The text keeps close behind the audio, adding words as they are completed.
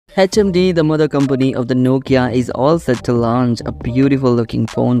HMD, the mother company of the Nokia, is all set to launch a beautiful looking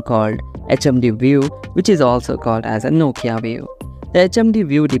phone called HMD View, which is also called as a Nokia View. The HMD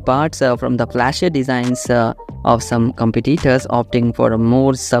View departs from the flashy designs of some competitors, opting for a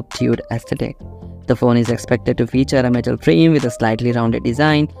more subdued aesthetic. The phone is expected to feature a metal frame with a slightly rounded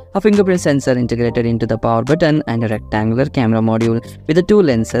design, a fingerprint sensor integrated into the power button, and a rectangular camera module with the 2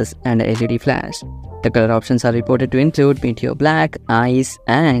 lenses and a LED flash. The color options are reported to include meteor black, ice,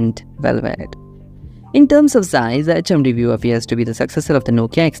 and velvet. In terms of size, the HMD View appears to be the successor of the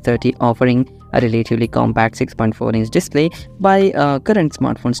Nokia X30, offering a relatively compact 6.4-inch display by current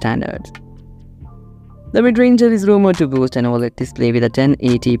smartphone standards. The mid-ranger is rumored to boast an OLED display with a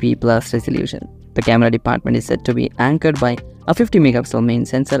 1080p plus resolution. The camera department is said to be anchored by a 50-megapixel main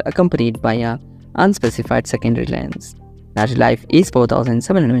sensor accompanied by a unspecified secondary lens. Battery life is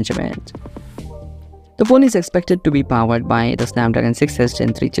 4700 mAh. The phone is expected to be powered by the Snapdragon 6S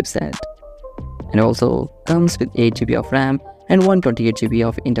Gen 3 chipset, and also comes with 8GB of RAM and 128GB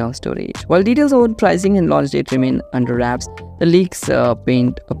of internal storage. While details about pricing and launch date remain under wraps, the leaks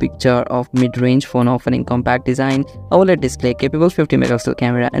paint a picture of mid-range phone offering compact design, OLED display, capable 50-megapixel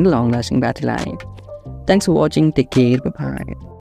camera, and long-lasting battery life. Thanks for watching. Take care. Bye-bye.